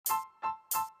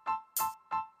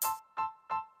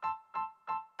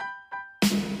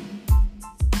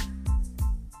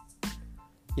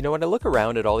You know, when I look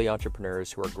around at all the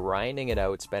entrepreneurs who are grinding it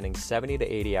out, spending 70 to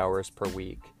 80 hours per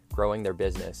week growing their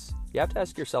business, you have to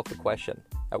ask yourself the question,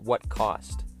 at what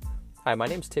cost? Hi, my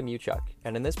name's Tim Uchuk,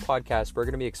 and in this podcast, we're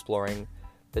going to be exploring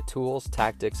the tools,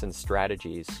 tactics, and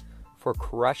strategies for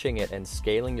crushing it and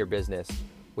scaling your business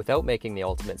without making the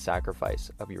ultimate sacrifice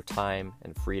of your time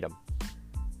and freedom.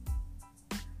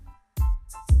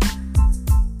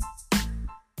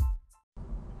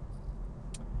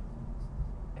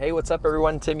 Hey, what's up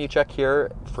everyone? Tim Uchuk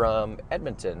here from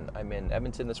Edmonton. I'm in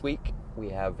Edmonton this week. We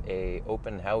have an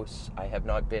open house. I have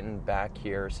not been back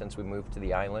here since we moved to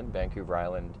the island, Vancouver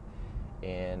Island,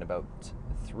 in about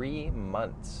 3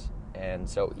 months. And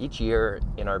so each year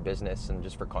in our business, and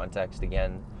just for context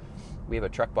again, we have a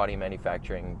truck body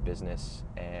manufacturing business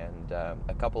and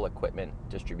a couple equipment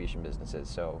distribution businesses.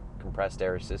 So compressed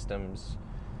air systems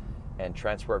and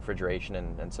transport refrigeration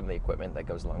and some of the equipment that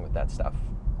goes along with that stuff.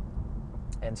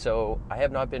 And so I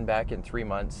have not been back in 3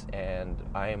 months, and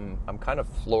I'm kind of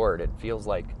floored. It feels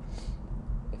like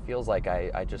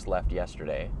I just left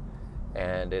yesterday,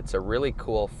 and it's a really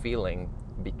cool feeling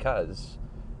because,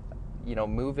 you know,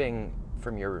 leaving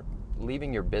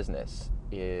your business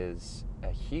is a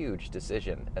huge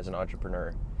decision as an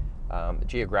entrepreneur.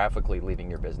 Geographically leaving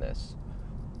your business.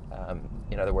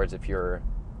 In other words, if you're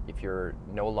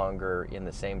no longer in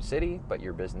the same city, but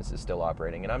your business is still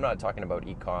operating. And I'm not talking about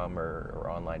e-com or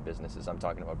online businesses. I'm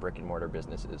talking about brick and mortar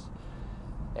businesses.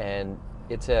 And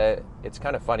it's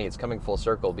kind of funny. It's coming full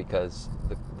circle because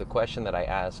the question that I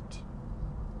asked,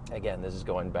 again, this is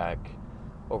going back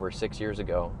over 6 years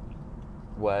ago,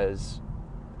 was,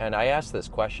 and I asked this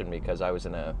question because I was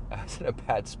in a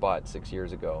bad spot 6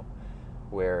 years ago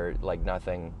where like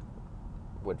nothing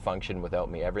would function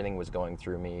without me. Everything was going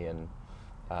through me, and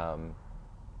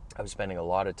I was spending a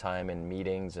lot of time in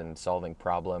meetings and solving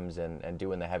problems and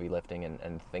doing the heavy lifting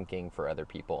and thinking for other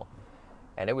people.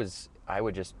 And I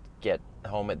would just get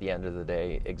home at the end of the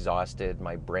day exhausted.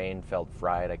 My brain felt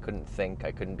fried. I couldn't think.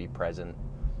 I couldn't be present.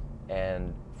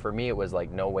 And for me, it was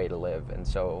like no way to live. And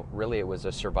so really it was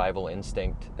a survival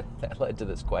instinct that led to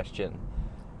this question,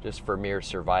 just for mere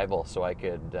survival, so I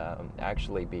could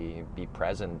actually be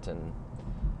present and,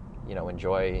 you know,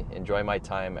 enjoy my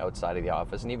time outside of the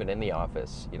office. And even in the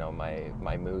office, you know,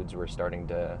 my moods were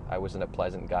I wasn't a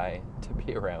pleasant guy to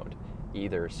be around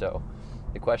either. So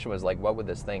the question was like, what would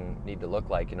this thing need to look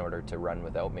like in order to run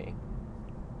without me?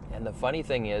 And the funny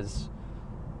thing is,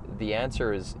 the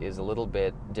answer is a little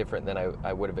bit different than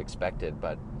I would have expected.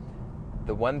 But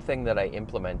the one thing that I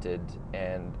implemented,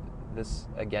 and this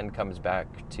again comes back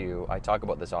to, I talk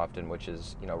about this often, which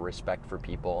is, you know, respect for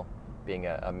people being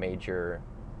a major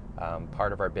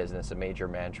part of our business, a major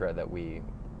mantra that we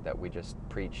just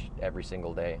preach every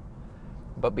single day.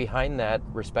 But behind that,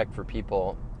 respect for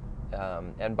people,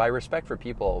 and by respect for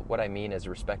people, what I mean is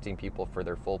respecting people for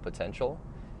their full potential.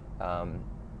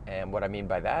 And what I mean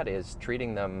by that is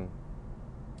treating them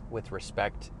with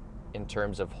respect in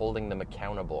terms of holding them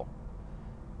accountable.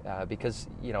 Because,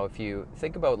 you know, if you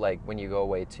think about like when you go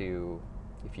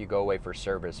away for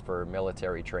service, for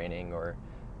military training, or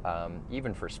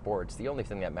even for sports, the only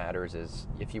thing that matters is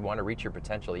if you want to reach your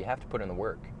potential, you have to put in the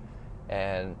work.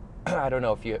 And I don't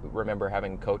know if you remember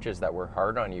having coaches that were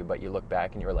hard on you, but you look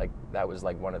back and you're like, that was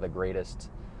like one of the greatest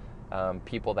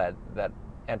people that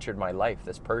entered my life.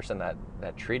 This person that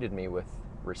treated me with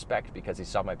respect because he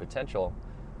saw my potential,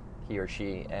 he or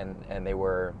she, and they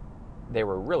were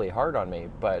really hard on me,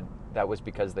 but that was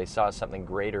because they saw something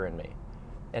greater in me.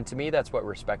 And to me, that's what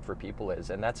respect for people is.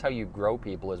 And that's how you grow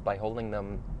people, is by holding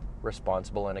them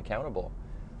responsible and accountable.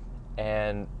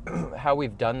 And how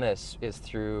we've done this is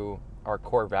through our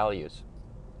core values.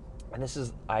 And this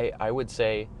is, I would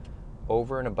say,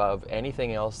 over and above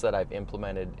anything else that I've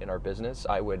implemented in our business,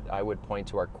 I would point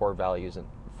to our core values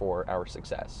for our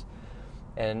success.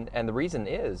 And the reason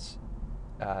is,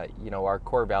 you know, our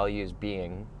core values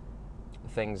being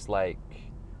things like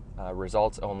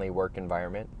results-only work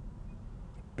environment,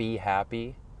 be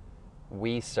happy,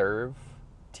 we serve,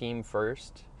 team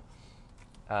first,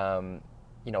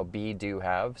 you know, be, do,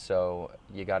 have. So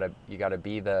you gotta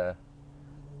be the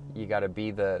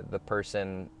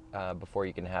person before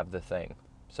you can have the thing.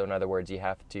 So in other words, you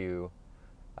have to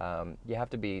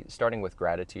be starting with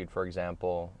gratitude, for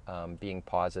example, being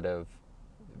positive,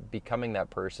 becoming that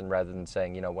person rather than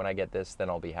saying, you know, when I get this, then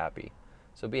I'll be happy.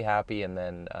 So be happy, and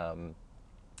then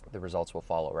the results will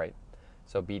follow, right?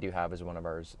 So be, do, have is one of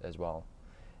ours as well.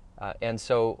 And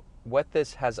so what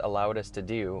this has allowed us to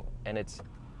do, and it's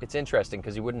interesting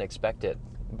because you wouldn't expect it,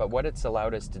 but what it's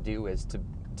allowed us to do is to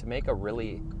make a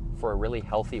really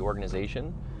healthy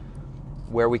organization,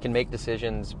 where we can make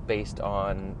decisions based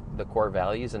on the core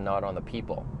values and not on the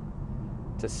people.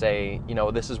 To say,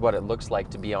 this is what it looks like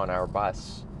to be on our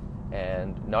bus,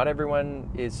 and not everyone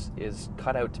is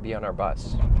cut out to be on our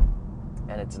bus,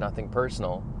 and it's nothing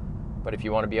personal. But if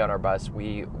you want to be on our bus,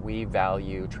 we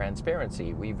value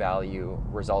transparency. We value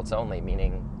results only,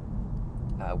 meaning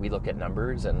we look at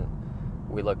numbers, and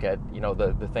we look at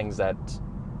the things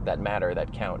that matter,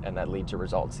 that count, and that lead to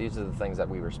results. These are the things that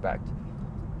we respect.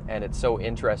 And it's so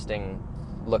interesting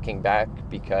looking back,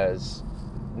 because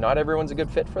not everyone's a good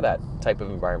fit for that type of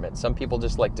environment. Some people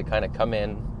just like to kind of come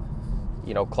in,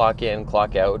 clock in,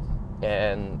 clock out,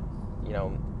 and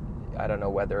I don't know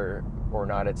whether or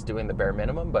not it's doing the bare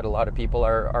minimum, but a lot of people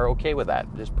are okay with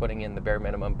that, just putting in the bare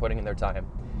minimum, putting in their time.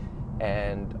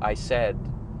 And I said,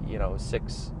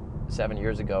 6-7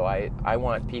 years ago, I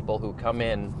want people who come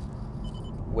in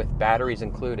with batteries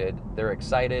included. They're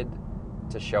excited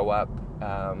to show up.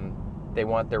 They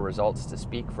want their results to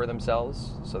speak for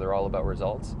themselves, so they're all about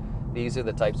results. These are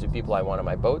the types of people I want on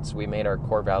my boats. We made our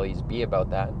core values be about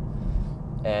that.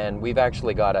 And we've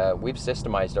actually we've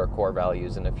systemized our core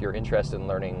values. And if you're interested in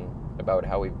learning about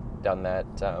how we've done that,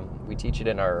 we teach it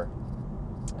in our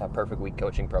Perfect Week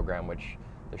coaching program, which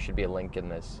there should be a link in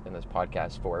this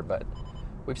podcast for. But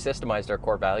we've systemized our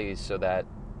core values so that,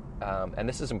 and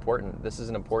this is important. This is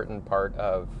an important part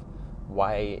of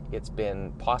why it's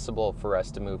been possible for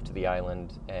us to move to the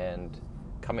island. And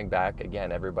coming back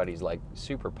again, everybody's like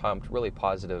super pumped, really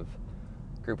positive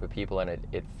group of people, and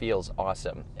it feels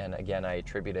awesome. And again, I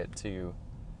attribute it to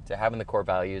having the core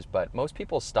values. But most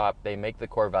people stop, they make the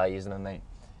core values, and then they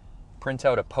print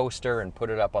out a poster and put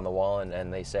it up on the wall,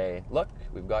 and they say, look,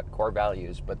 we've got core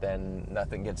values, but then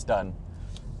nothing gets done.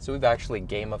 So we've actually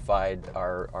gamified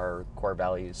our core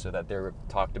values so that they're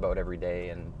talked about every day,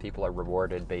 and people are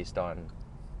rewarded based on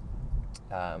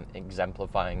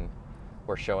exemplifying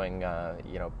or showing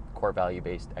core value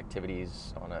based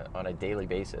activities on a daily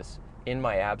basis in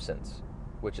my absence,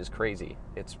 which is crazy.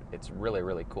 It's really,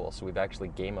 really cool. So we've actually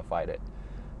gamified it,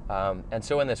 and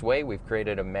so in this way we've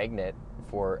created a magnet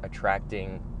for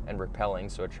attracting and repelling.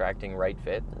 So attracting right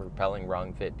fit, repelling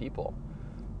wrong fit people.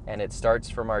 And it starts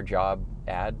from our job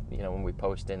ad. When we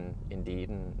post in Indeed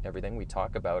and everything, we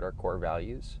talk about our core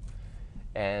values.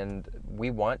 And we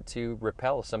want to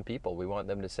repel some people. We want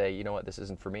them to say, you know what, this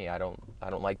isn't for me. I don't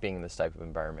like being in this type of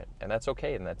environment. And that's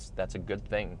okay, and that's a good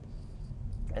thing.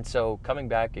 And so coming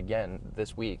back again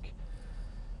this week,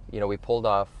 we pulled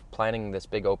off planning this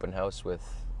big open house with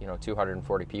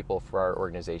 240 people for our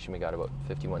organization. We got about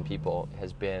 51 people.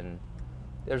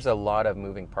 There's a lot of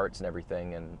moving parts and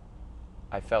everything, and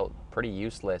I felt pretty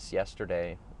useless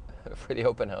yesterday for the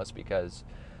open house, because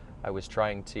I was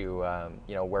trying to,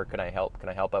 where can I help? Can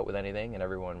I help out with anything? And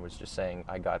everyone was just saying,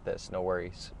 I got this, no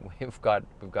worries. We've got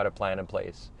a plan in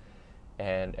place.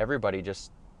 And everybody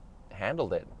just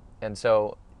handled it. And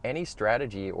so any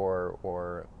strategy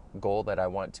or goal that I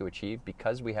want to achieve,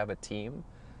 because we have a team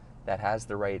that has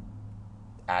the right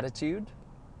attitude,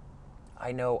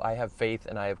 I know I have faith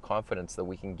and I have confidence that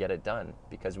we can get it done,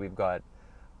 because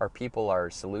our people are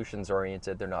solutions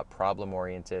oriented. They're not problem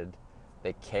oriented.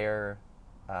 They care.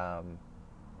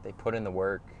 They put in the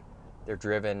work. They're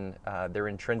driven. They're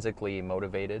intrinsically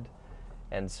motivated.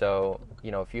 And so,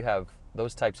 if you have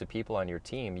those types of people on your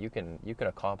team, you can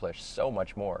accomplish so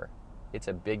much more. It's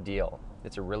a big deal.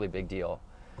 It's a really big deal.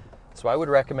 So I would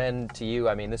recommend to you,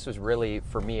 this was really,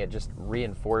 for me, it just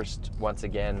reinforced once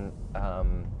again,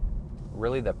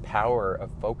 really the power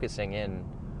of focusing in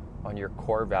on your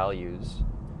core values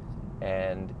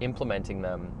and implementing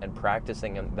them and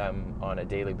practicing them on a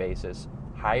daily basis,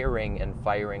 hiring and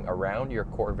firing around your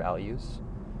core values.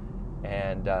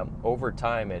 And over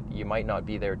time, you might not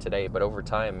be there today, but over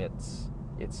time, it's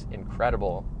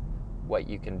incredible what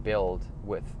you can build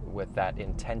with that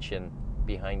intention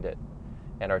behind it,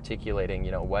 and articulating,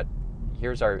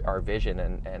 here's our vision,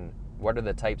 and what are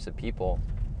the types of people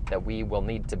that we will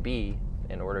need to be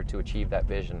in order to achieve that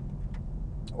vision,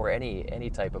 or any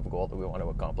type of goal that we want to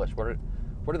accomplish.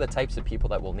 What are the types of people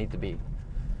that we'll need to be?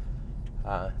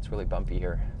 It's really bumpy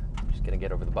here. I'm just gonna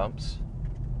get over the bumps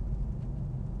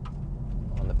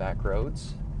on the back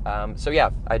roads. So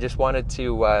yeah, I just wanted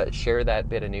to share that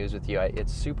bit of news with you.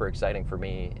 It's super exciting for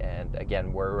me, and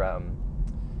again, we're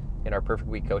in our Perfect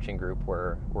Week coaching group,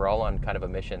 we're all on kind of a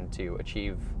mission to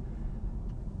achieve,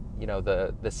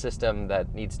 the system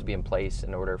that needs to be in place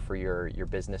in order for your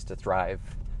business to thrive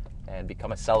and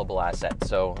become a sellable asset.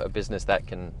 So a business that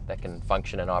can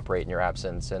function and operate in your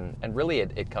absence. And really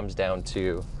it comes down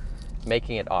to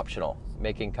making it optional,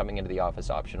 making coming into the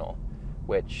office optional,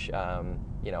 which,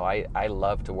 I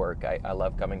love to work. I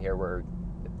love coming here.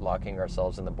 locking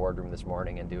ourselves in the boardroom this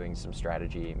morning and doing some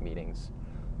strategy meetings.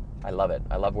 I love it.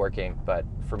 I love working, but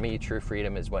for me, true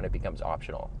freedom is when it becomes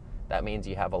optional. That means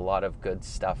you have a lot of good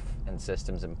stuff and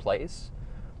systems in place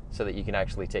so that you can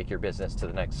actually take your business to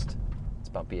the next, it's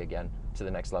bumpy again, to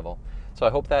the next level. So I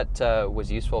hope that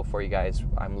was useful for you guys.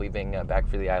 I'm leaving back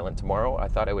for the island tomorrow. I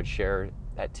thought I would share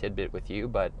that tidbit with you,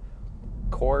 but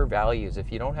core values,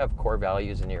 if you don't have core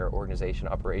values in your organization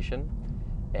operation,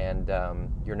 and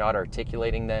you're not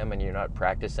articulating them and you're not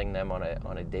practicing them on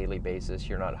a daily basis,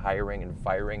 you're not hiring and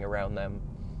firing around them,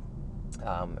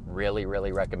 really,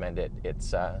 really recommend it.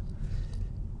 It's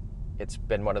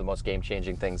been one of the most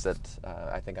game-changing things that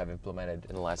I think I've implemented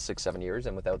in the last 6-7 years,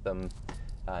 and without them,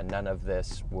 none of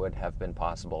this would have been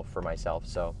possible for myself.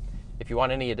 So if you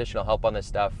want any additional help on this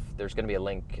stuff, there's going to be a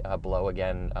link below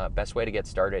again. Best way to get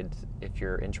started if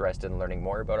you're interested in learning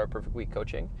more about our Perfect Week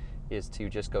coaching is to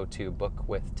just go to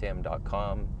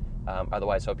bookwithtim.com.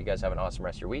 Otherwise, hope you guys have an awesome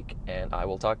rest of your week, and I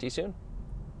will talk to you soon.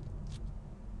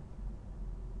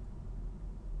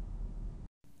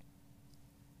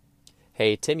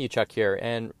 Hey, Tim Uchuk here,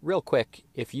 and real quick,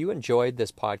 if you enjoyed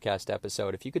this podcast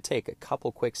episode, if you could take a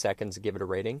couple quick seconds to give it a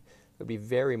rating, it would be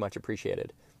very much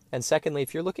appreciated. And secondly,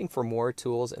 if you're looking for more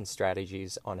tools and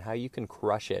strategies on how you can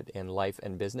crush it in life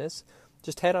and business,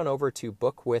 just head on over to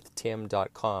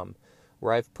bookwithtim.com,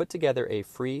 where I've put together a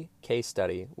free case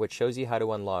study which shows you how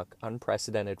to unlock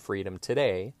unprecedented freedom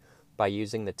today by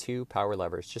using the 2 power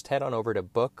levers. Just head on over to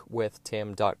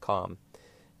bookwithtim.com.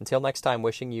 Until next time,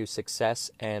 wishing you success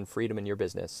and freedom in your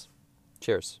business.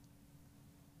 Cheers.